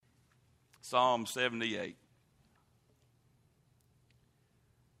Psalm 78.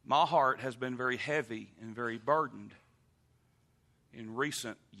 My heart has been very heavy and very burdened in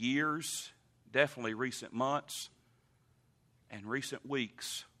recent years, definitely recent months and recent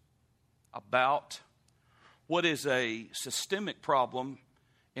weeks, about what is a systemic problem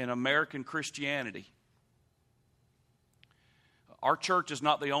in American Christianity. Our church is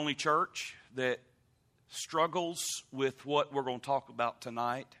not the only church that struggles with what we're going to talk about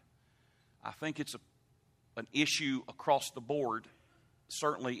tonight. I think it's an issue across the board,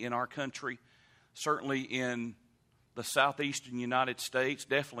 certainly in our country, certainly in the southeastern United States,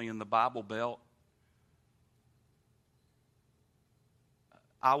 definitely in the Bible Belt.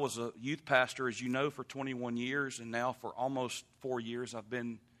 I was a youth pastor, as you know, for 21 years, and now for almost 4 years I've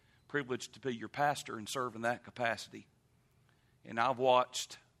been privileged to be your pastor and serve in that capacity. And I've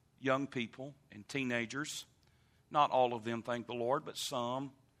watched young people and teenagers, not all of them, thank the Lord, but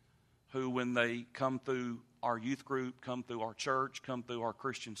some who, when they come through our youth group, come through our church, come through our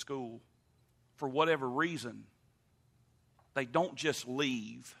Christian school, for whatever reason, they don't just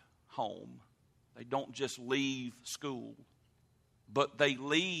leave home. They don't just leave school. But they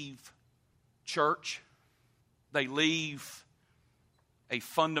leave church. They leave a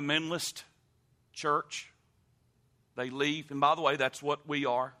fundamentalist church. They leave, and by the way, that's what we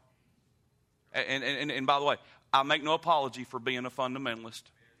are. And by the way, I make no apology for being a fundamentalist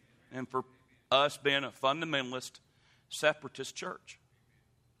and for us being a fundamentalist, separatist church.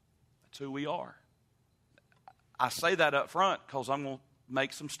 That's who we are. I say that up front because I'm going to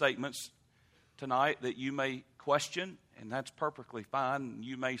make some statements tonight that you may question, and that's perfectly fine.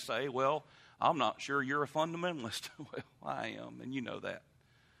 You may say, well, I'm not sure you're a fundamentalist. Well, I am, and you know that.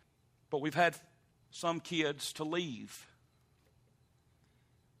 But we've had some kids to leave.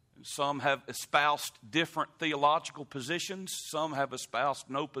 Some have espoused different theological positions. Some have espoused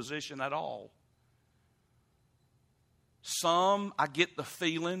no position at all. Some, I get the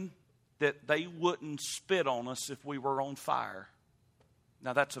feeling that they wouldn't spit on us if we were on fire.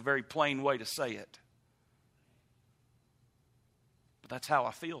 Now, that's a very plain way to say it. But that's how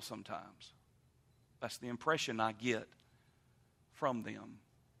I feel sometimes. That's the impression I get from them.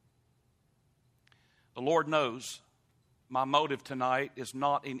 The Lord knows my motive tonight is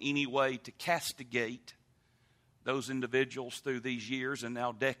not in any way to castigate those individuals through these years and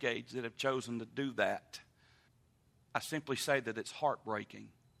now decades that have chosen to do that. I simply say that it's heartbreaking.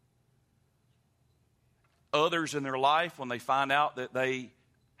 Others in their life, when they find out that they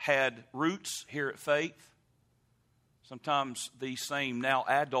had roots here at Faith, sometimes these same now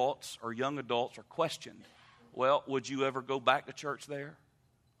adults or young adults are questioned. Well, would you ever go back to church there?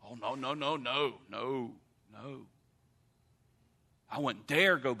 Oh, no. I wouldn't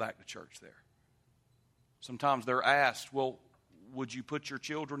dare go back to church there. Sometimes they're asked, well, would you put your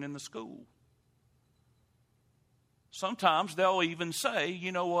children in the school? Sometimes they'll even say,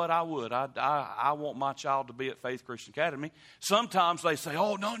 you know what, I would. I want my child to be at Faith Christian Academy. Sometimes they say,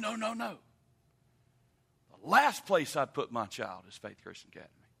 oh, no. The last place I'd put my child is Faith Christian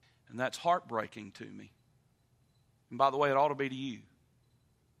Academy. And that's heartbreaking to me. And by the way, it ought to be to you.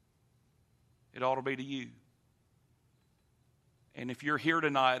 It ought to be to you. And if you're here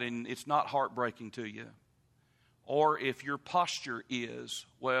tonight and it's not heartbreaking to you, or if your posture is,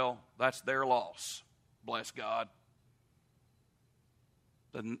 well, that's their loss, bless God,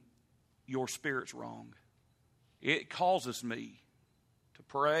 then your spirit's wrong. It causes me to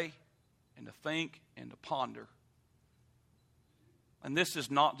pray and to think and to ponder. And this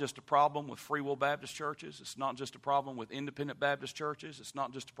is not just a problem with Free Will Baptist churches. It's not just a problem with Independent Baptist churches. It's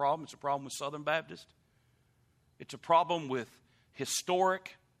not just a problem. It's a problem with Southern Baptist. It's a problem with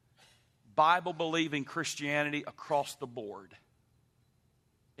historic, Bible-believing Christianity across the board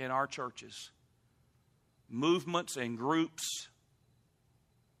in our churches. Movements and groups,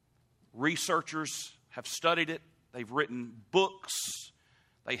 researchers have studied it. They've written books.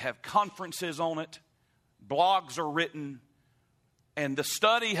 They have conferences on it. Blogs are written. And the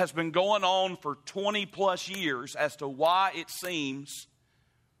study has been going on for 20 plus years as to why it seems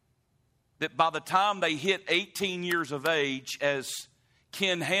that by the time they hit 18 years of age, as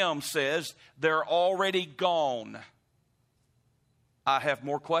Ken Ham says, they're already gone. I have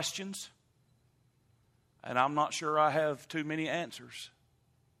more questions, and I'm not sure I have too many answers.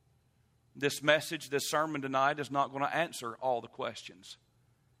 This message, this sermon tonight is not going to answer all the questions.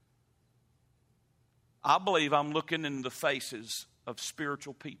 I believe I'm looking in the faces of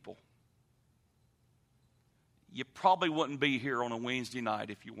spiritual people. You probably wouldn't be here on a Wednesday night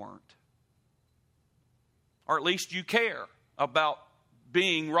if you weren't. Or at least you care about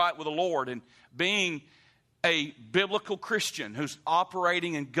being right with the Lord and being a biblical Christian who's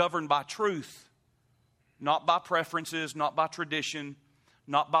operating and governed by truth, not by preferences, not by tradition,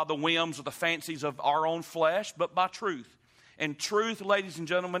 not by the whims or the fancies of our own flesh, but by truth. And truth, ladies and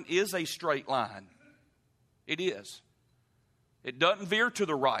gentlemen, is a straight line. It is. It doesn't veer to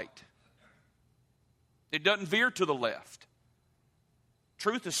the right. It doesn't veer to the left.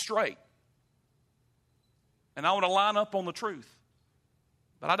 Truth is straight. And I want to line up on the truth.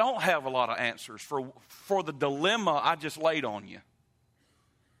 But I don't have a lot of answers for the dilemma I just laid on you.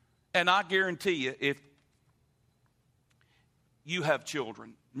 And I guarantee you, if you have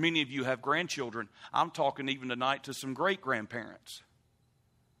children, many of you have grandchildren, I'm talking even tonight to some great-grandparents.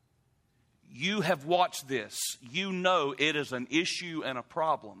 You have watched this. You know it is an issue and a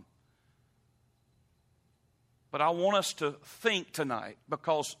problem. But I want us to think tonight,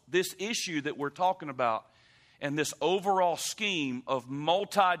 because this issue that we're talking about and this overall scheme of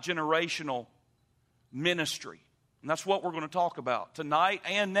multi-generational ministry, and that's what we're going to talk about tonight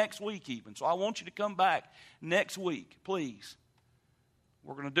and next week even. So I want you to come back next week, please.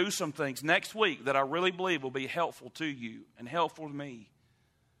 We're going to do some things next week that I really believe will be helpful to you and helpful to me.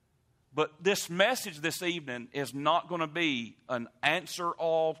 But this message this evening is not going to be an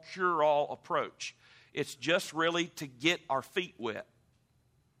answer-all, cure-all approach. It's just really to get our feet wet.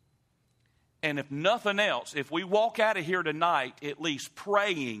 And if nothing else, if we walk out of here tonight at least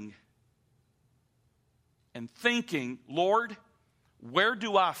praying and thinking, Lord, where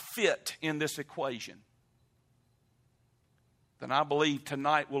do I fit in this equation? Then I believe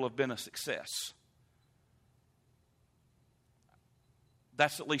tonight will have been a success.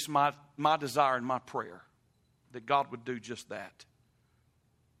 That's at least my desire and my prayer, that God would do just that.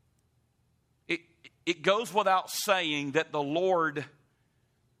 It goes without saying that the Lord,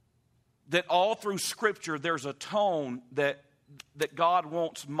 that all through Scripture there's a tone that God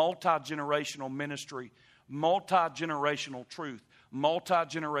wants multi-generational ministry, multi-generational truth,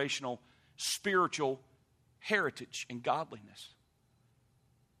 multi-generational spiritual heritage and godliness.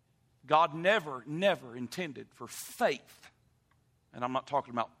 God never intended for faith, and I'm not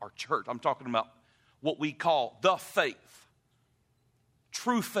talking about our church, I'm talking about what we call the faith,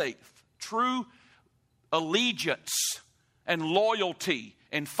 true allegiance and loyalty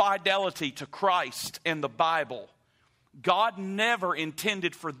and fidelity to Christ and the Bible. God never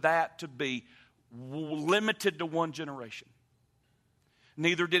intended for that to be limited to one generation.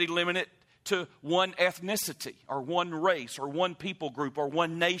 Neither did He limit it to one ethnicity or one race or one people group or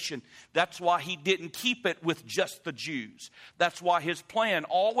one nation. That's why He didn't keep it with just the Jews. That's why His plan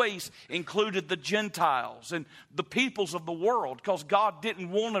always included the Gentiles and the peoples of the world, because God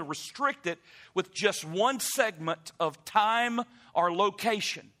didn't want to restrict it with just one segment of time or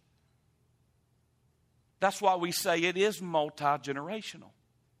location. That's why we say it is multi-generational.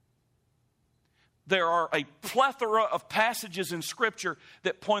 There are a plethora of passages in Scripture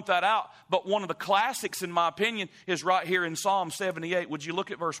that point that out. But one of the classics, in my opinion, is right here in Psalm 78. Would you look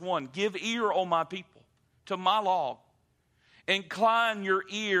at verse 1? Give ear, O my people, to my law. Incline your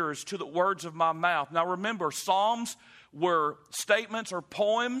ears to the words of my mouth. Now remember, Psalms were statements or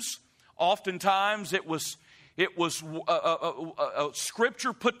poems. Oftentimes it was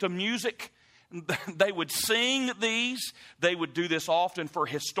Scripture put to music. They would sing these. They would do this often for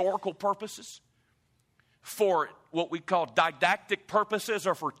historical purposes, for what we call didactic purposes,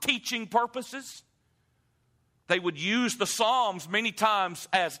 or for teaching purposes. They would use the Psalms many times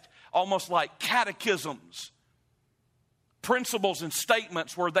as almost like catechisms, principles and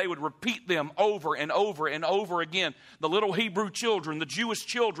statements where they would repeat them over and over and over again. The little Hebrew children, the Jewish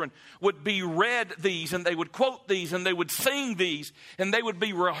children, would be read these, and they would quote these, and they would sing these, and they would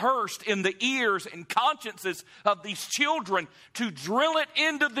be rehearsed in the ears and consciences of these children to drill it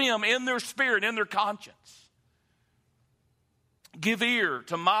into them in their spirit, in their conscience. Give ear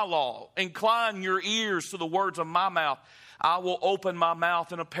to my law. Incline your ears to the words of my mouth. I will open my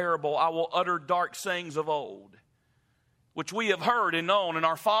mouth in a parable. I will utter dark sayings of old, which we have heard and known, and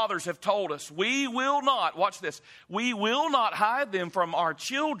our fathers have told us. We will not, watch this, we will not hide them from our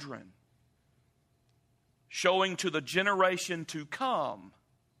children, showing to the generation to come.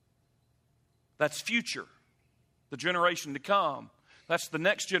 That's future. The generation to come. That's the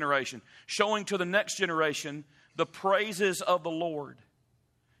next generation. Showing to the next generation the praises of the Lord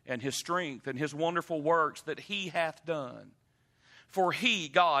and His strength and His wonderful works that He hath done. For He,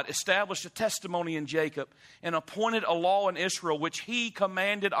 God, established a testimony in Jacob and appointed a law in Israel, which He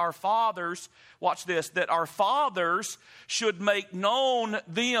commanded our fathers, watch this, that our fathers should make known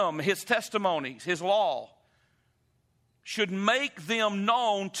them, His testimonies, His law, should make them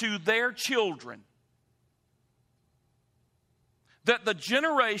known to their children, that the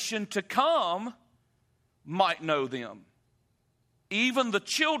generation to come might know them. Even the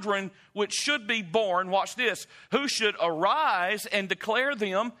children which should be born, watch this, who should arise and declare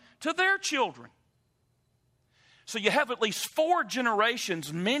them to their children. So you have at least 4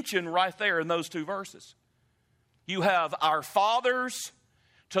 generations mentioned right there in those 2 verses. You have our fathers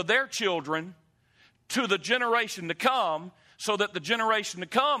to their children, to the generation to come, so that the generation to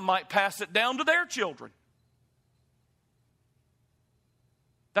come might pass it down to their children.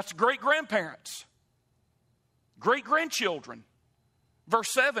 That's great-grandparents, great-grandchildren.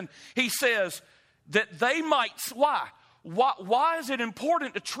 Verse 7, he says that they might, why? Why is it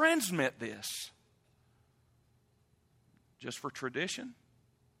important to transmit this? Just for tradition?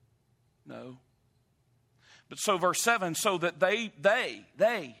 No. But so verse 7, so that they,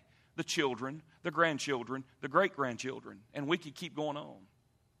 the children, the grandchildren, the great-grandchildren, and we could keep going on,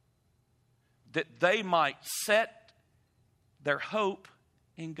 that they might set their hope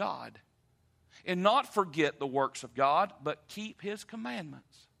in God and not forget the works of God, but keep His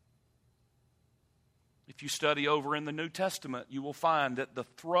commandments. If you study over in the New Testament, you will find that the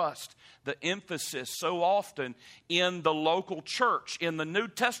thrust, the emphasis so often in the local church, in the New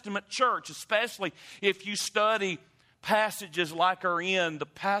Testament church, especially if you study passages like are in the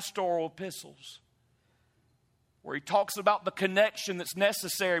pastoral epistles, where he talks about the connection that's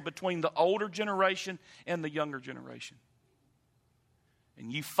necessary between the older generation and the younger generation.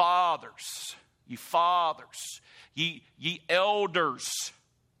 And ye fathers, ye elders,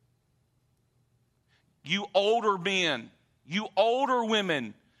 you older men, you older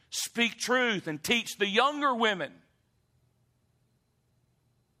women, speak truth and teach the younger women.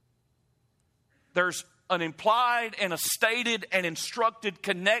 There's an implied and a stated and instructed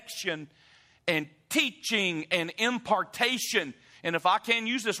connection and teaching and impartation. And if I can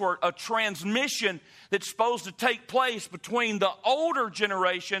use this word, a transmission that's supposed to take place between the older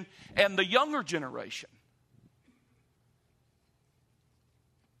generation and the younger generation.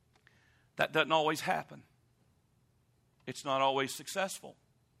 That doesn't always happen. It's not always successful.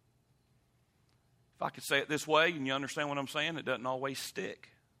 If I could say it this way, and you understand what I'm saying, it doesn't always stick.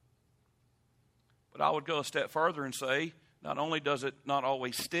 But I would go a step further and say, not only does it not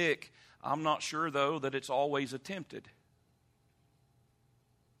always stick, I'm not sure, though, that it's always attempted.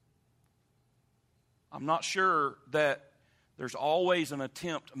 I'm not sure that there's always an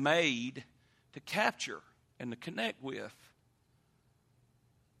attempt made to capture and to connect with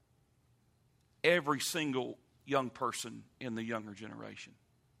every single young person in the younger generation.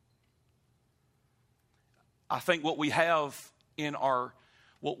 I think what we have in our,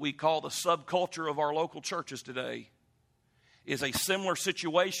 what we call the subculture of our local churches today, is a similar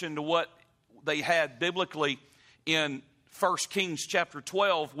situation to what they had biblically in 1 Kings chapter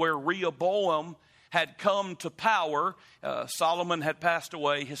 12, where Rehoboam had come to power. Solomon had passed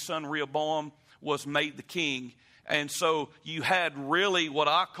away. His son Rehoboam was made the king. And so you had really what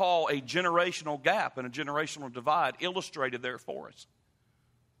I call a generational gap and a generational divide illustrated there for us.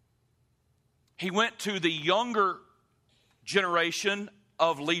 He went to the younger generation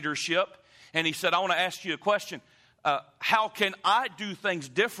of leadership and he said, I want to ask you a question. How can I do things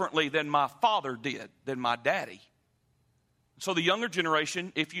differently than my father did, than my daddy? So the younger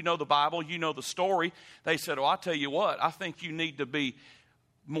generation, if you know the Bible, you know the story, they said, I'll tell you what, I think you need to be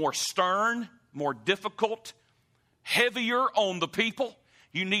more stern, more difficult, heavier on the people.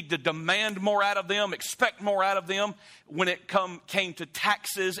 You need to demand more out of them, expect more out of them when it came to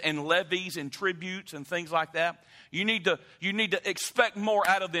taxes and levies and tributes and things like that. You need to expect more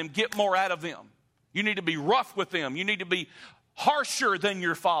out of them, get more out of them. You need to be rough with them. You need to be harsher than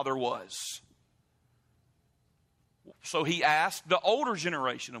your father was. So he asked the older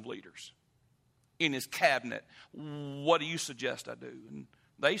generation of leaders in his cabinet, what do you suggest I do? And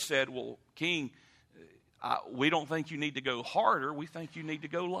they said, well, King, we don't think you need to go harder. We think you need to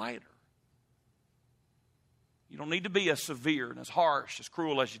go lighter. You don't need to be as severe and as harsh, as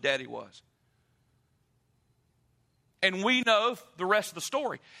cruel as your daddy was. And we know the rest of the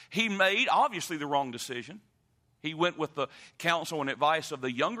story. He made, obviously, the wrong decision. He went with the counsel and advice of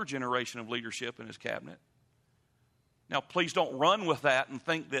the younger generation of leadership in his cabinet. Now, please don't run with that and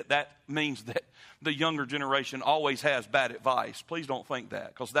think that that means that the younger generation always has bad advice. Please don't think that,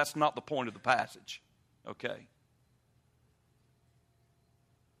 because that's not the point of the passage. Okay?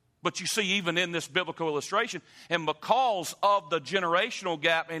 But you see, even in this biblical illustration, and because of the generational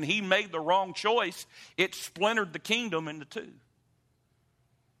gap, and he made the wrong choice, it splintered the kingdom into two.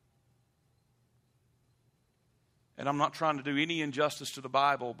 And I'm not trying to do any injustice to the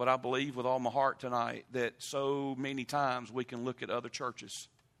Bible, but I believe with all my heart tonight that so many times we can look at other churches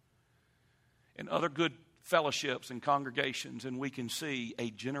and other good fellowships and congregations, and we can see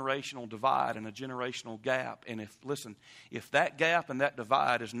a generational divide and a generational gap. And if that gap and that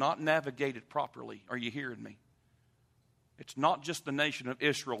divide is not navigated properly, are you hearing me? It's not just the nation of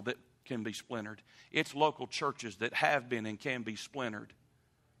Israel that can be splintered. It's local churches that have been and can be splintered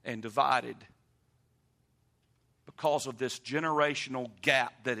and divided because of this generational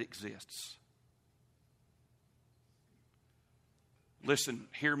gap that exists. Listen,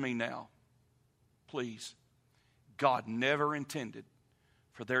 hear me now, please. God never intended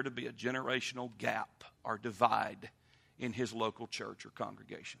for there to be a generational gap or divide in His local church or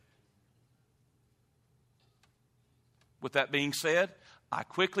congregation. With that being said, I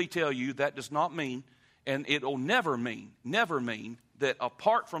quickly tell you that does not mean, and it will never mean that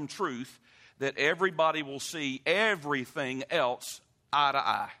apart from truth, that everybody will see everything else eye to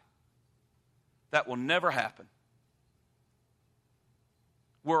eye. That will never happen.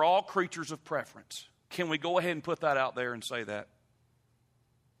 We're all creatures of preference. Can we go ahead and put that out there and say that?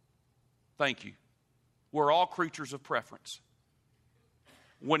 Thank you. We're all creatures of preference.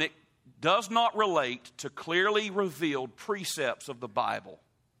 When it does not relate to clearly revealed precepts of the Bible,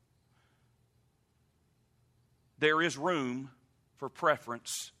 there is room for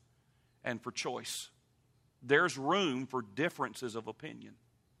preference and for choice. There's room for differences of opinion.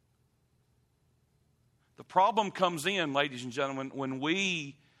 The problem comes in, ladies and gentlemen, when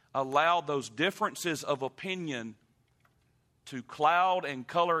we allow those differences of opinion to cloud and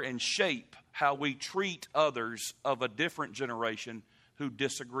color and shape how we treat others of a different generation who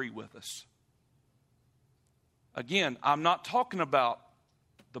disagree with us. Again, I'm not talking about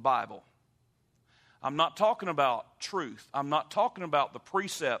the Bible. I'm not talking about truth. I'm not talking about the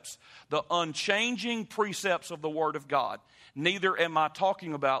precepts, the unchanging precepts of the Word of God. Neither am I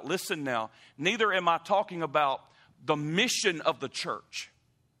talking about, listen now, neither am I talking about the mission of the church,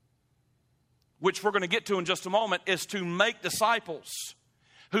 which we're going to get to in just a moment, is to make disciples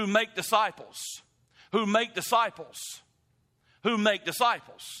who make disciples, who make disciples, who make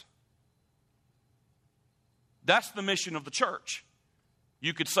disciples. That's the mission of the church.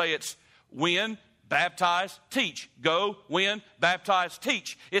 You could say it's win, baptize, teach. Go, win, baptize,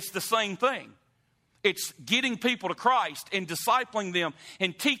 teach. It's the same thing. It's getting people to Christ and discipling them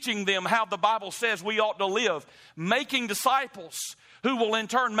and teaching them how the Bible says we ought to live. Making disciples who will in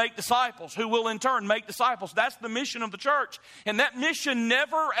turn make disciples, who will in turn make disciples. That's the mission of the church. And that mission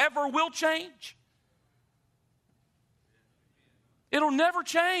never, ever will change. It'll never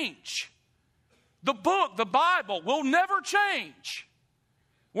change. The book, the Bible, will never change.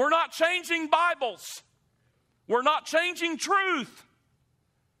 We're not changing Bibles. We're not changing truth.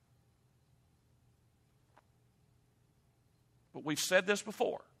 But we've said this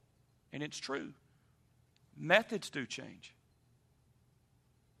before, and it's true. Methods do change.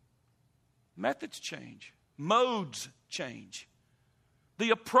 Methods change. Modes change.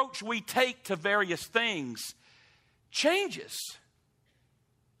 The approach we take to various things changes.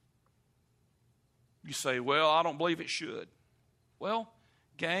 You say, well, I don't believe it should. Well,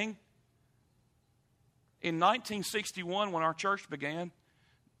 gang, in 1961 when our church began,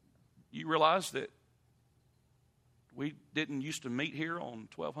 you realize that we didn't used to meet here on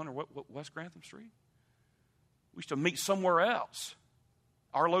 1200 West Grantham Street. We used to meet somewhere else.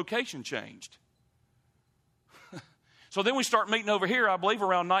 Our location changed. So then we start meeting over here, I believe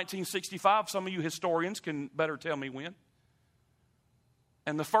around 1965. Some of you historians can better tell me when.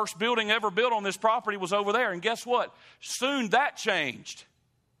 And the first building ever built on this property was over there. And guess what? Soon that changed.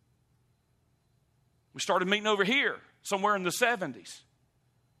 We started meeting over here somewhere in the 70s.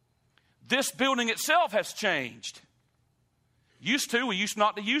 This building itself has changed. We used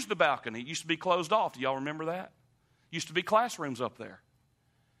not to use the balcony. It used to be closed off. Do y'all remember that? Used to be classrooms up there.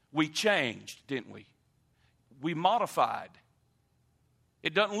 We changed, didn't we? We modified.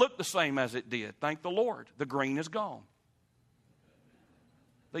 It doesn't look the same as it did. Thank the Lord. The green is gone.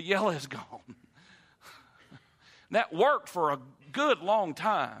 The yellow is gone. That worked for a good long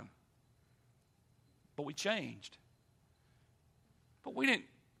time. But we changed. But we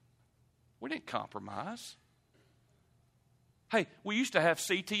didn't compromise. Hey, we used to have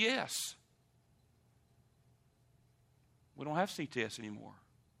CTS. We don't have CTS anymore.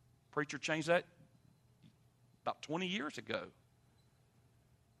 Preacher changed that about 20 years ago.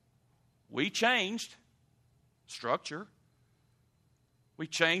 We changed structure. We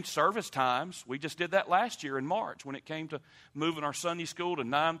changed service times. We just did that last year in March when it came to moving our Sunday school to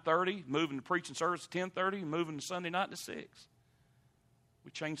 9:30, moving the preaching service to 10:30, and moving the Sunday night to 6.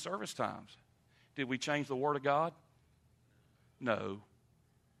 We changed service times. Did we change the Word of God? No.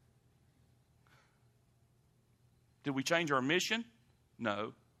 Did we change our mission?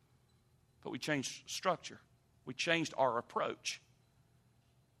 No. But we changed structure. We changed our approach.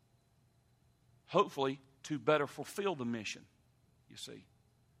 Hopefully, to better fulfill the mission, you see.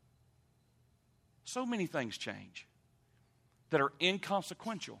 So many things change that are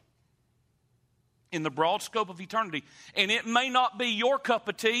inconsequential in the broad scope of eternity. And it may not be your cup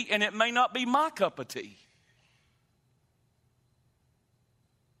of tea, and it may not be my cup of tea.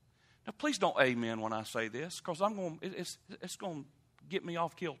 Now, please don't amen when I say this, because it's going to get me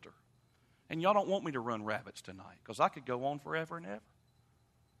off kilter. And y'all don't want me to run rabbits tonight, because I could go on forever and ever.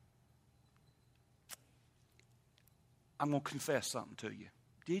 I'm going to confess something to you.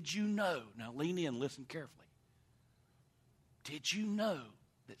 Did you know, now lean in, listen carefully. Did you know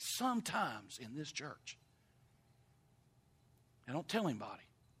that sometimes in this church, and don't tell anybody,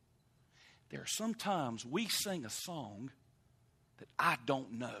 there are sometimes we sing a song that I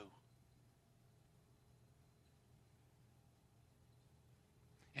don't know.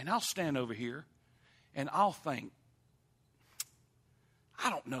 And I'll stand over here and I'll think, I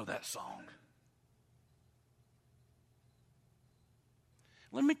don't know that song.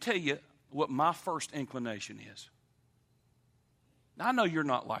 Let me tell you what my first inclination is. Now, I know you're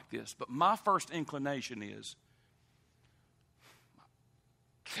not like this, but my first inclination is,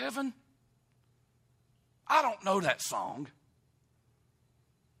 Kevin, I don't know that song.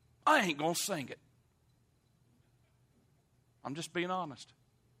 I ain't going to sing it. I'm just being honest.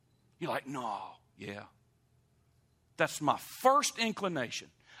 You're like, no, yeah. That's my first inclination.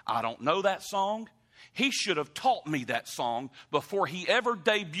 I don't know that song. He should have taught me that song before he ever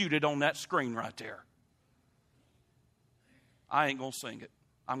debuted it on that screen right there. I ain't going to sing it.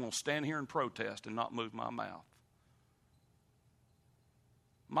 I'm going to stand here and protest and not move my mouth.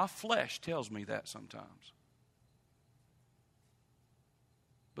 My flesh tells me that sometimes.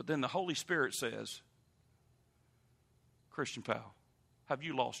 But then the Holy Spirit says, Christian pal, have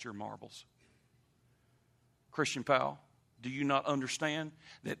you lost your marbles? Christian pal, do you not understand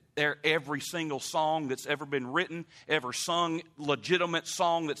that every single song that's ever been written, ever sung, legitimate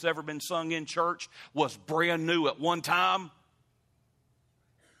song that's ever been sung in church was brand new at one time?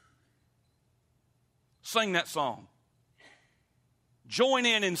 Sing that song. Join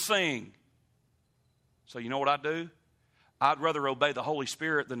in and sing. So you know what I do? I'd rather obey the Holy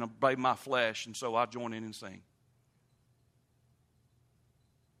Spirit than obey my flesh, and so I join in and sing.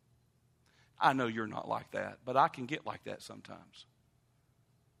 I know you're not like that, but I can get like that sometimes.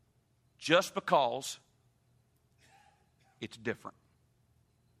 Just because it's different.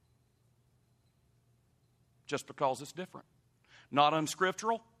 Just because it's different. Not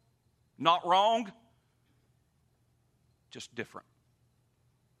unscriptural, not wrong, just different.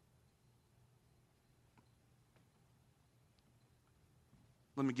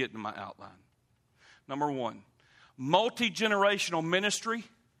 Let me get into my outline. Number one, multi-generational ministry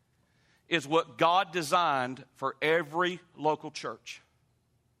is what God designed for every local church.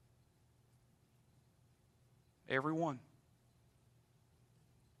 Every one.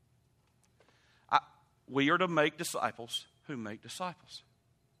 We are to make disciples who make disciples.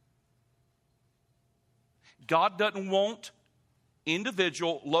 God doesn't want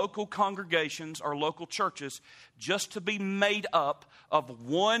individual local congregations or local churches just to be made up of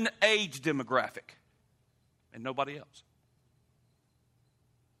one age demographic and nobody else.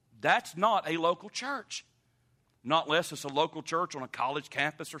 That's not a local church. Not unless it's a local church on a college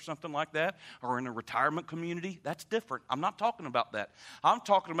campus or something like that, or in a retirement community. That's different. I'm not talking about that. I'm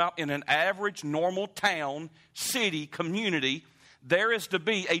talking about in an average, normal town, city, community, there is to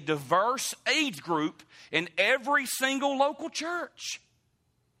be a diverse age group in every single local church.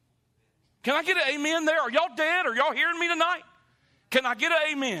 Can I get an amen there? Are y'all dead? Are y'all hearing me tonight? Can I get an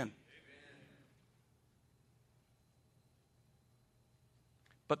amen?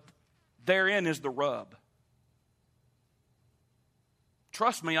 But therein is the rub.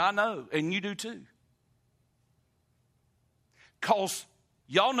 Trust me, I know, and you do too. Because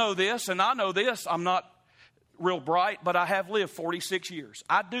y'all know this, and I know this. I'm not real bright, but I have lived 46 years.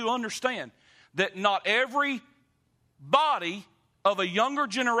 I do understand that not every body of a younger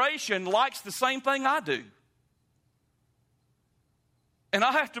generation likes the same thing I do. And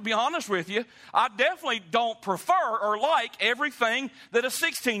I have to be honest with you, I definitely don't prefer or like everything that a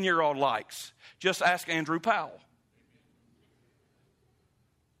 16-year-old likes. Just ask Andrew Powell.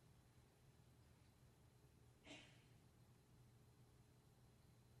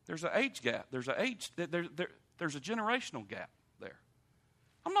 There's an age gap. There's a generational gap there.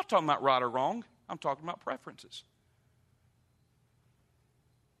 I'm not talking about right or wrong. I'm talking about preferences.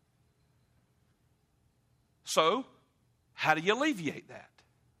 So, how do you alleviate that?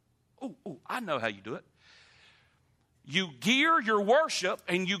 Oh, I know how you do it. You gear your worship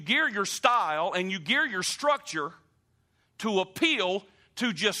and you gear your style and you gear your structure to appeal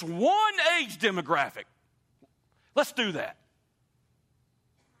to just one age demographic. Let's do that.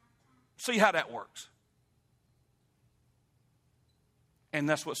 See how that works. And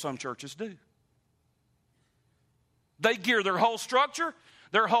that's what some churches do. They gear their whole structure,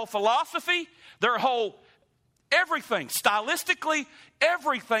 their whole philosophy, their whole everything, stylistically,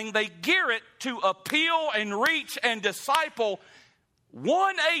 everything, they gear it to appeal and reach and disciple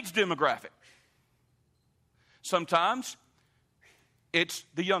one age demographic. Sometimes it's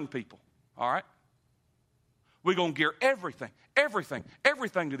the young people, all right? We're going to gear everything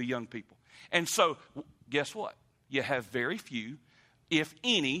to the young people. And so, guess what? You have very few, if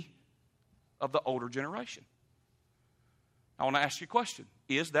any, of the older generation. I want to ask you a question.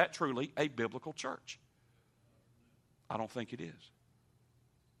 Is that truly a biblical church? I don't think it is.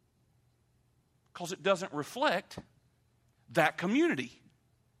 Because it doesn't reflect that community.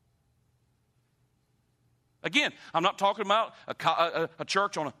 Again, I'm not talking about a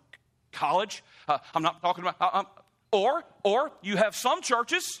church on a college. I'm not talking about... Or you have some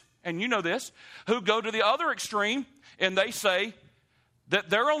churches, and you know this, who go to the other extreme, and they say that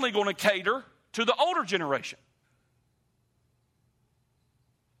they're only going to cater to the older generation.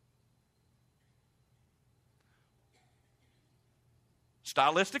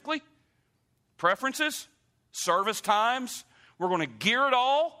 Stylistically, preferences, service times, we're going to gear it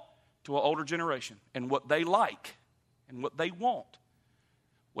all to an older generation and what they like and what they want.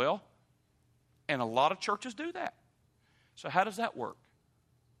 Well, and a lot of churches do that. So how does that work?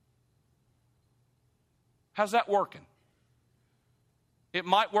 How's that working? It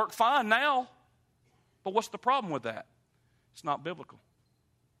might work fine now, but what's the problem with that? It's not biblical.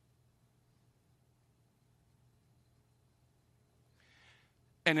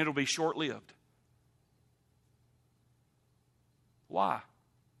 And it'll be short-lived. Why?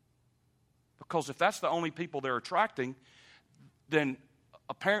 Because if that's the only people they're attracting, then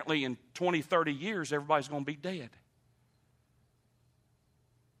apparently in 20, 30 years, everybody's going to be dead.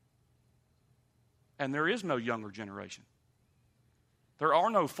 And there is no younger generation. There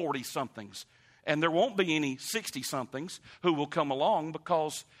are no 40-somethings. And there won't be any 60-somethings who will come along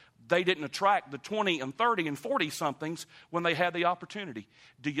because they didn't attract the 20 and 30 and 40-somethings when they had the opportunity.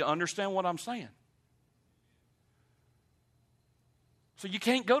 Do you understand what I'm saying? So you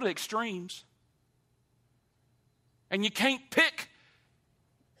can't go to extremes. And you can't pick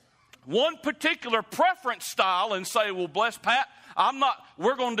one particular preference style and say, well, bless Pat,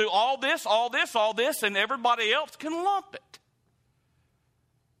 we're going to do all this, and everybody else can lump it.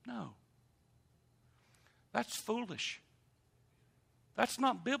 No. That's foolish. That's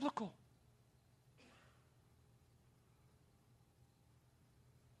not biblical.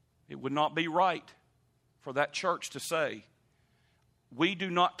 It would not be right for that church to say, we do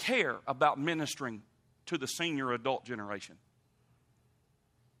not care about ministering to the senior adult generation.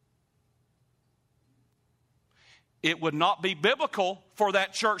 It would not be biblical for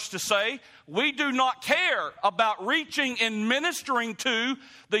that church to say, we do not care about reaching and ministering to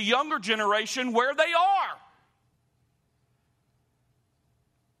the younger generation where they are.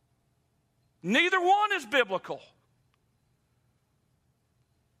 Neither one is biblical.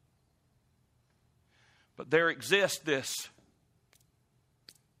 But there exists this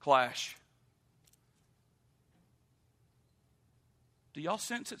clash. Do y'all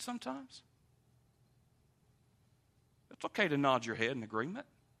sense it sometimes? It's okay to nod your head in agreement.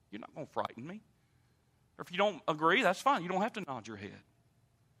 You're not going to frighten me. Or if you don't agree, that's fine. You don't have to nod your head.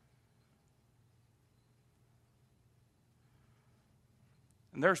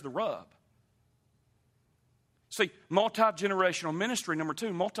 And there's the rub. See, multi-generational ministry, number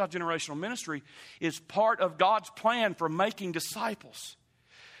two, multi-generational ministry is part of God's plan for making disciples.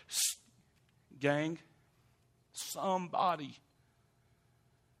 Gang, somebody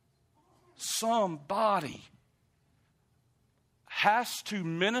has to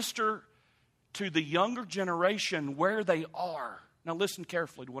minister to the younger generation where they are. Now listen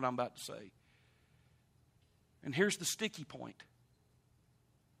carefully to what I'm about to say. And here's the sticky point.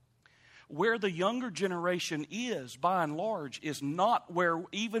 Where the younger generation is, by and large, is not where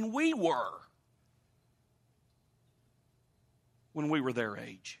even we were when we were their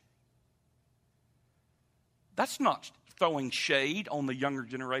age. That's not throwing shade on the younger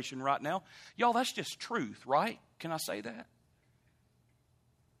generation right now. Y'all, that's just truth, right? Can I say that?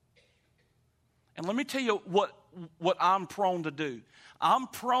 And let me tell you what I'm prone to do. I'm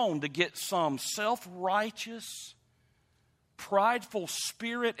prone to get some self-righteous, prideful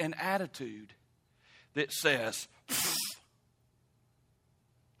spirit and attitude that says,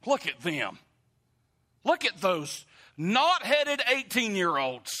 look at them. Look at those knot-headed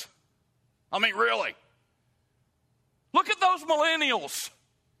 18-year-olds. I mean, really. Look at those millennials.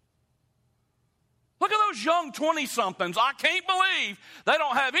 Look at those young 20-somethings. I can't believe they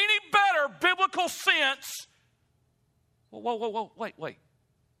don't have any better biblical sense. Whoa, wait.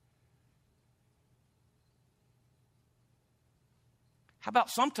 How about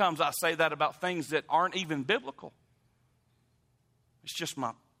sometimes I say that about things that aren't even biblical? It's just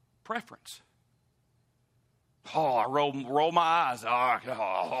my preference. Oh, I roll my eyes. I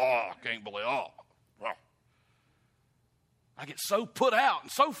can't believe it. I get so put out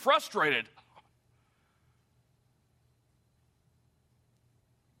and so frustrated.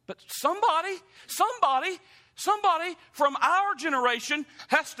 But somebody from our generation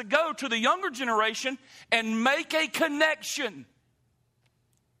has to go to the younger generation and make a connection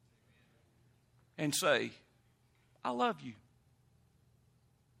and say, I love you.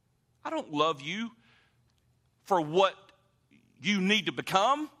 I don't love you for what you need to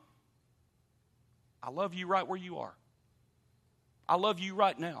become. I love you right where you are. I love you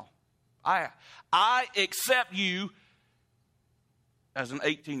right now. I accept you as an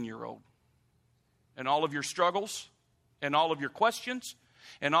 18-year-old. And all of your struggles, and all of your questions,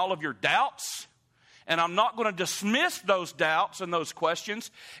 and all of your doubts. And I'm not going to dismiss those doubts and those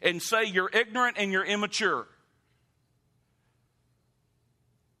questions and say you're ignorant and you're immature.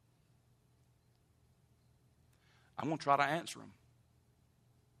 I'm going to try to answer them.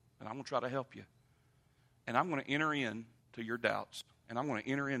 And I'm going to try to help you. And I'm going to enter into your doubts. And I'm going to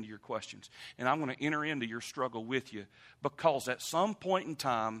enter into your questions. And I'm going to enter into your struggle with you. Because at some point in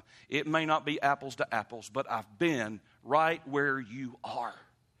time, it may not be apples to apples, but I've been right where you are.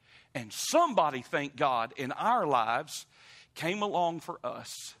 And somebody, thank God, in our lives came along for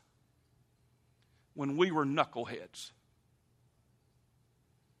us when we were knuckleheads.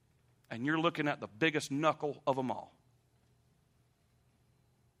 And you're looking at the biggest knuckle of them all.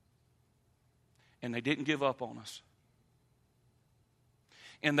 And they didn't give up on us.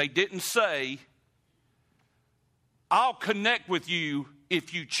 And they didn't say, I'll connect with you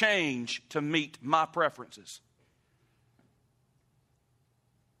if you change to meet my preferences.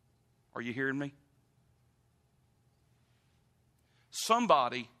 Are you hearing me?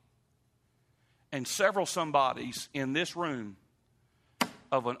 Somebody, and several somebodies in this room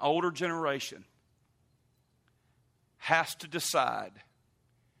of an older generation has to decide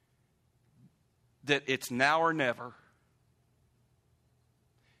that it's now or never.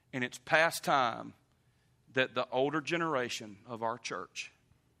 And it's past time that the older generation of our church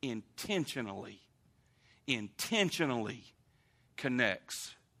intentionally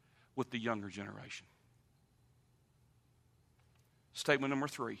connects with the younger generation. Statement number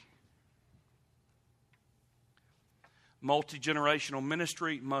 3. Multi-generational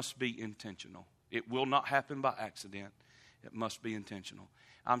ministry must be intentional. It will not happen by accident. It must be intentional.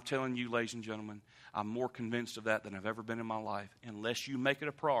 I'm telling you, ladies and gentlemen, I'm more convinced of that than I've ever been in my life. Unless you make it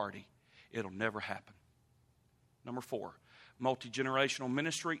a priority, it'll never happen. Number 4, multi-generational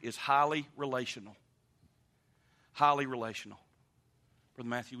ministry is highly relational. Highly relational. Brother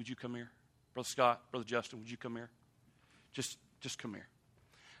Matthew, would you come here? Brother Scott, Brother Justin, would you come here? Just come here.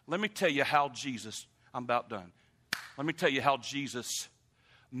 Let me tell you how Jesus, I'm about done. Let me tell you how Jesus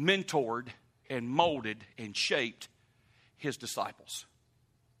mentored and molded and shaped his disciples.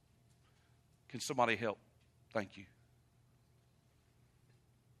 Can somebody help? Thank you.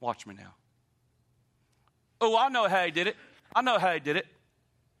 Watch me now. Oh, I know how he did it.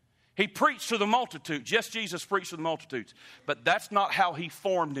 He preached to the multitudes. Yes, Jesus preached to the multitudes. But that's not how he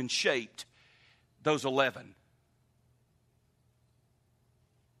formed and shaped those 11.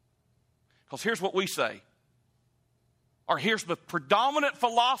 Because here's what we say. Or here's the predominant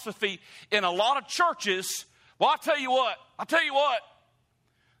philosophy in a lot of churches. Well, I tell you what.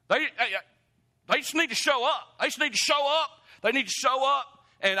 They just need to show up. They need to show up.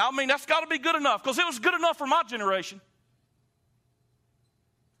 And I mean, that's got to be good enough. Because it was good enough for my generation.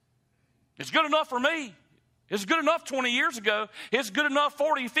 It's good enough for me. It's good enough 20 years ago. It's good enough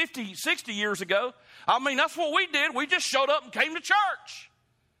 40, 50, 60 years ago. I mean, that's what we did. We just showed up and came to church.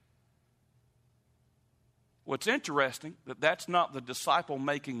 What's interesting, that's not the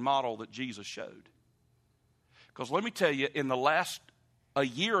disciple-making model that Jesus showed. Because let me tell you, in the last a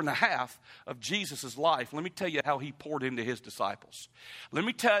year and a half of Jesus' life, let me tell you how he poured into his disciples. Let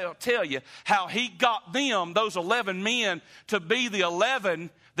me tell you how he got them, those 11 men, to be the 11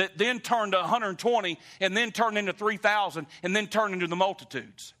 that then turned to 120 and then turned into 3,000 and then turned into the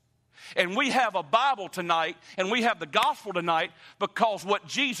multitudes. And we have a Bible tonight and we have the gospel tonight because what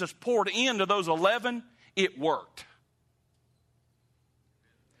Jesus poured into those 11, it worked.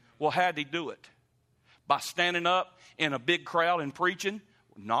 Well, how did he do it? by standing up in a big crowd and preaching?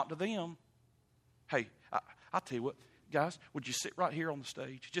 Not to them. Hey, I'll tell you what, guys, would you sit right here on the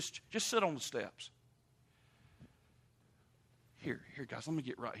stage? Just sit on the steps. Here, guys, let me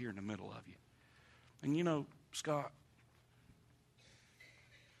get right here in the middle of you. And you know, Scott,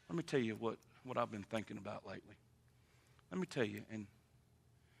 let me tell you what I've been thinking about lately. Let me tell you, and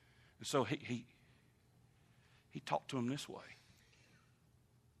so he talked to him this way.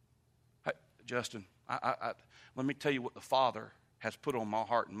 Hey, Justin, let me tell you what the Father has put on my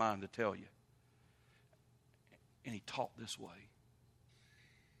heart and mind to tell you. And he taught this way.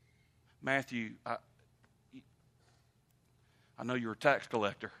 Matthew, I know you're a tax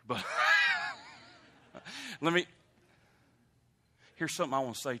collector, but here's something I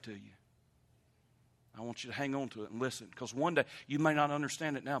want to say to you. I want you to hang on to it and listen, because one day, you may not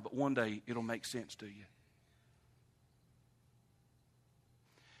understand it now, but one day it'll make sense to you.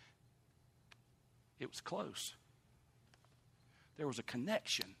 It was close. There was a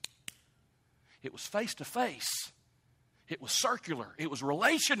connection. It was face to face. It was circular. It was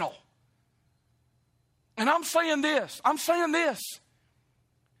relational. And I'm saying this. I'm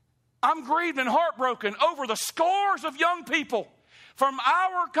grieved and heartbroken over the scores of young people from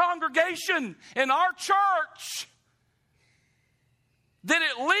our congregation in our church that,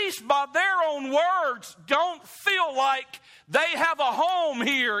 at least by their own words, don't feel like they have a home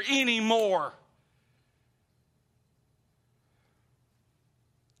here anymore.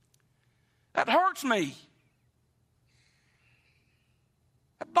 That hurts me.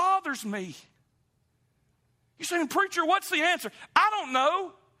 That bothers me. You're saying, preacher, what's the answer? I don't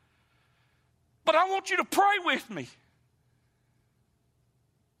know. But I want you to pray with me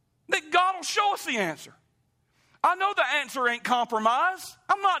that God will show us the answer. I know the answer ain't compromise.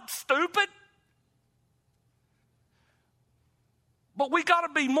 I'm not stupid. But we got to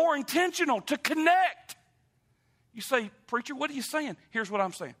be more intentional to connect. You say, preacher, what are you saying? Here's what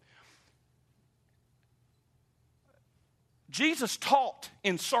I'm saying. Jesus taught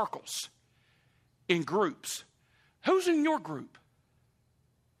in circles, in groups. Who's in your group?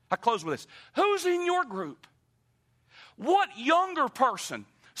 I close with this. Who's in your group? What younger person,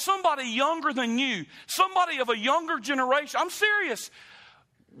 somebody younger than you, somebody of a younger generation, I'm serious.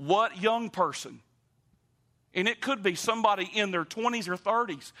 What young person? And it could be somebody in their 20s or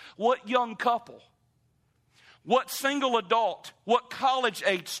 30s. What young couple? What single adult? What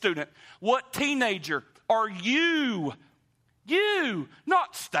college-age student? What teenager are you? You,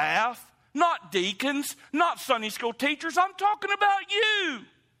 not staff, not deacons, not Sunday school teachers. I'm talking about you.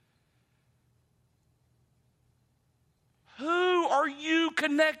 Who are you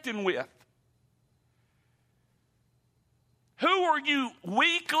connecting with? Who are you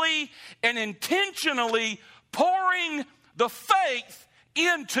weekly and intentionally pouring the faith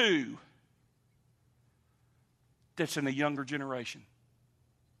into that's in a younger generation?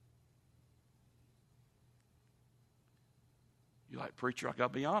 You're like, preacher, I got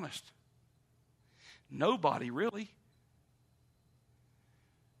to be honest. Nobody really.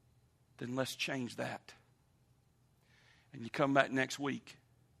 Then let's change that. And you come back next week,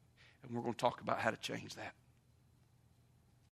 and we're going to talk about how to change that.